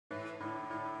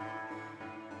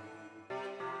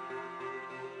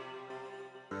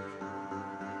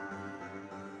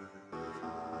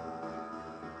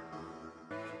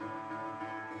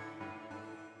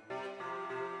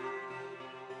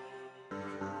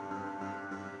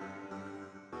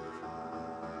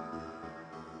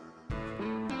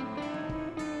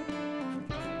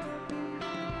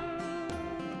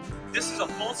This is a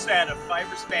full set of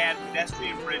FiberSPAN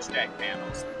pedestrian bridge deck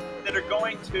panels that are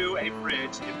going to a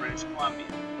bridge in British Columbia.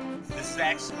 This is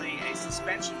actually a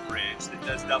suspension bridge that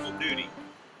does double duty.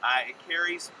 It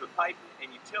carries the pipe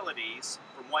and utilities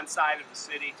from one side of the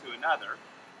city to another,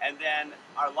 and then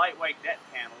our lightweight deck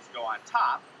panels go on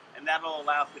top, and that'll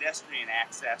allow pedestrian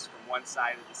access from one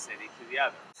side of the city to the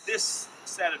other. This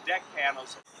set of deck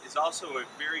panels is also a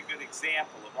very good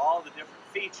example of all the different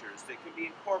features that can be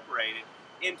incorporated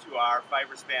into our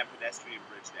FiberSPAN pedestrian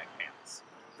bridge deck panels.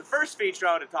 The first feature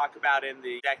I want to talk about in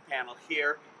the deck panel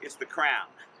here is the crown.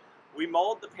 We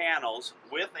mold the panels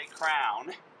with a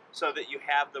crown so that you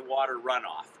have the water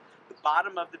runoff. The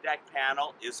bottom of the deck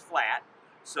panel is flat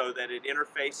so that it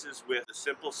interfaces with the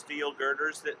simple steel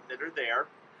girders that are there.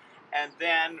 And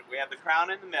then we have the crown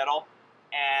in the middle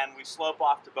and we slope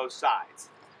off to both sides.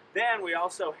 Then we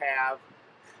also have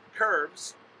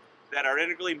curbs that are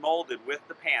integrally molded with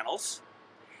the panels,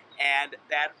 and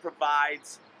that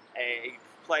provides a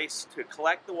place to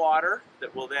collect the water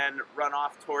that will then run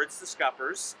off towards the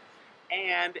scuppers,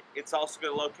 and it's also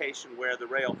a location where the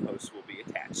rail posts will be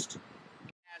attached.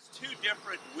 It has two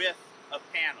different widths of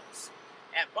panels.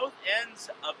 At both ends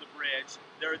of the bridge,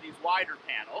 there are these wider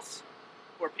panels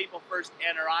where people first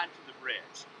enter onto the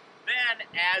bridge. Then,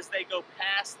 as they go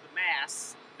past the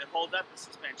masts that hold up the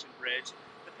suspension bridge,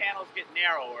 the panels get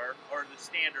narrower, or the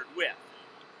standard width.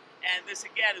 And this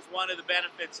again is one of the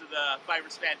benefits of the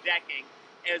FiberSPAN decking,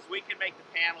 is we can make the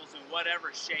panels in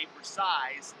whatever shape or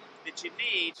size that you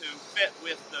need to fit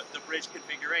with the bridge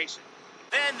configuration.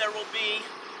 Then there will be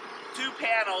two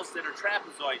panels that are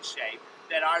trapezoid shaped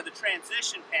that are the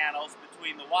transition panels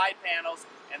between the wide panels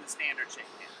and the standard shape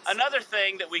panels. Another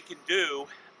thing that we can do,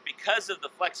 because of the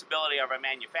flexibility of our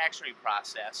manufacturing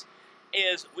process,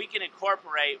 is we can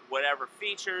incorporate whatever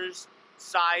features,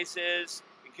 sizes,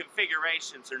 and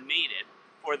configurations are needed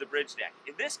for the bridge deck.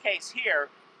 In this case here,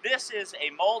 this is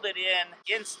a molded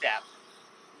in instep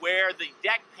where the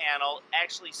deck panel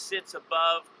actually sits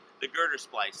above the girder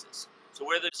splices. So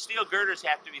where the steel girders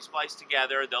have to be spliced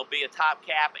together, there'll be a top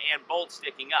cap and bolt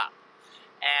sticking up.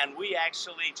 And we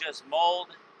actually just mold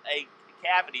a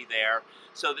cavity there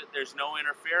so that there's no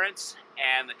interference,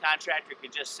 and the contractor can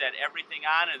just set everything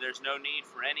on, and there's no need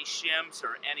for any shims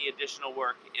or any additional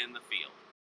work in the field.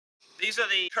 These are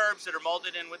the curbs that are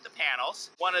molded in with the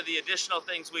panels. One of the additional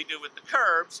things we do with the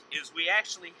curbs is we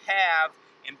actually have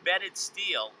embedded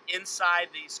steel inside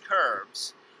these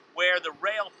curbs where the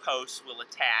rail posts will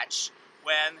attach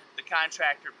when the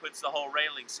contractor puts the whole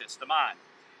railing system on.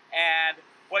 And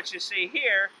what you see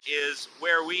here is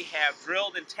where we have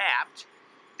drilled and tapped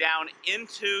down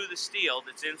into the steel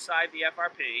that's inside the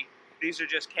FRP. These are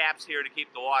just caps here to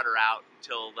keep the water out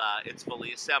until it's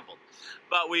fully assembled.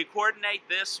 But we coordinate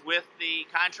this with the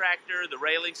contractor, the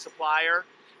railing supplier,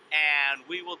 and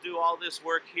we will do all this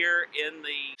work here in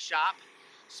the shop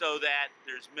so that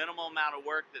there's minimal amount of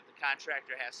work that the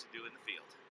contractor has to do in the field.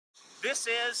 This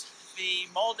is the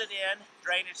molded in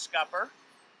drainage scupper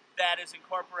that is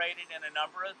incorporated in a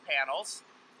number of panels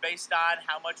based on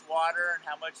how much water and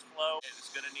how much flow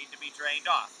is going to need to be drained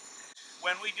off.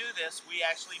 When we do this, we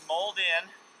actually mold in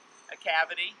a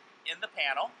cavity in the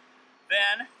panel.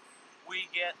 Then we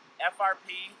get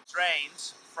FRP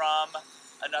drains from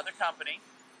another company.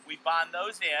 We bond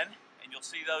those in, and you'll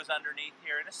see those underneath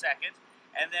here in a second.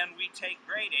 And then we take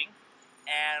grading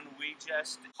and we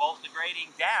just bolt the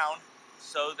grading down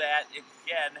so that,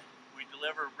 again, we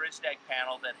deliver a bridge deck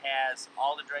panel that has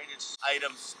all the drainage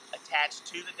items attached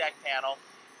to the deck panel,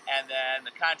 and then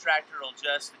the contractor will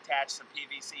just attach some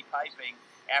PVC piping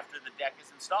after the deck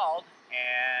is installed,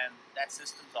 and that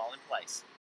system's all in place.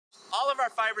 All of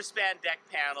our FiberSPAN deck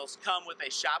panels come with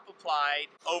a shop-applied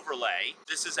overlay.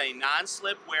 This is a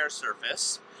non-slip wear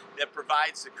surface that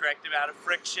provides the correct amount of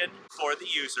friction for the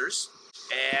users,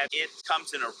 and it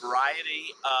comes in a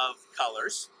variety of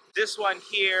colors. This one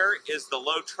here is the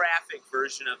low traffic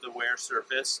version of the wear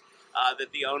surface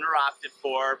that the owner opted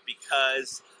for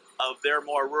because of their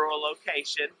more rural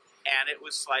location, and it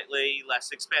was slightly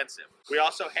less expensive. We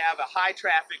also have a high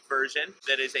traffic version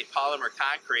that is a polymer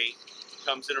concrete. It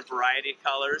comes in a variety of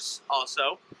colors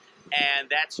also, and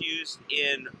that's used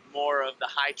in more of the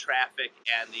high traffic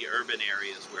and the urban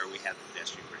areas where we have the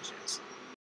pedestrian bridges.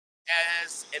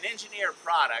 As an engineered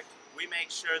product, we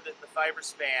make sure that the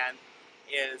FiberSPAN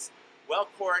is well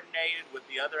coordinated with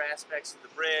the other aspects of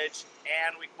the bridge,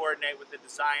 and we coordinate with the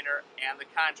designer and the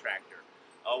contractor.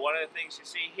 One of the things you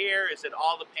see here is that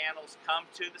all the panels come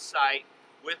to the site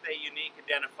with a unique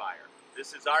identifier.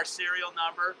 This is our serial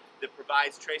number that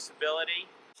provides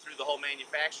traceability through the whole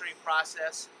manufacturing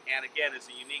process, and again is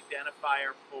a unique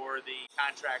identifier for the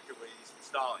contractor when he's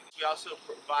installing. We also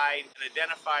provide an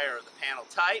identifier of the panel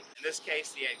type. In this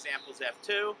case, the example is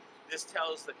F2. This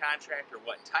tells the contractor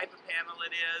what type of panel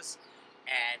it is,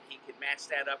 and he can match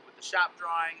that up with the shop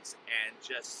drawings and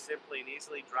just simply and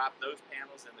easily drop those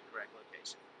panels in the correct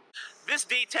location. This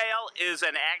detail is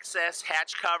an access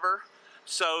hatch cover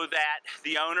so that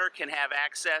the owner can have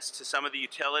access to some of the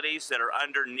utilities that are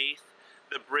underneath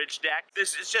the bridge deck.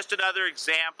 This is just another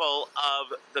example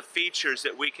of the features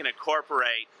that we can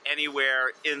incorporate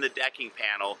anywhere in the decking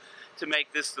panel to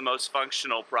make this the most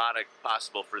functional product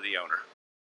possible for the owner.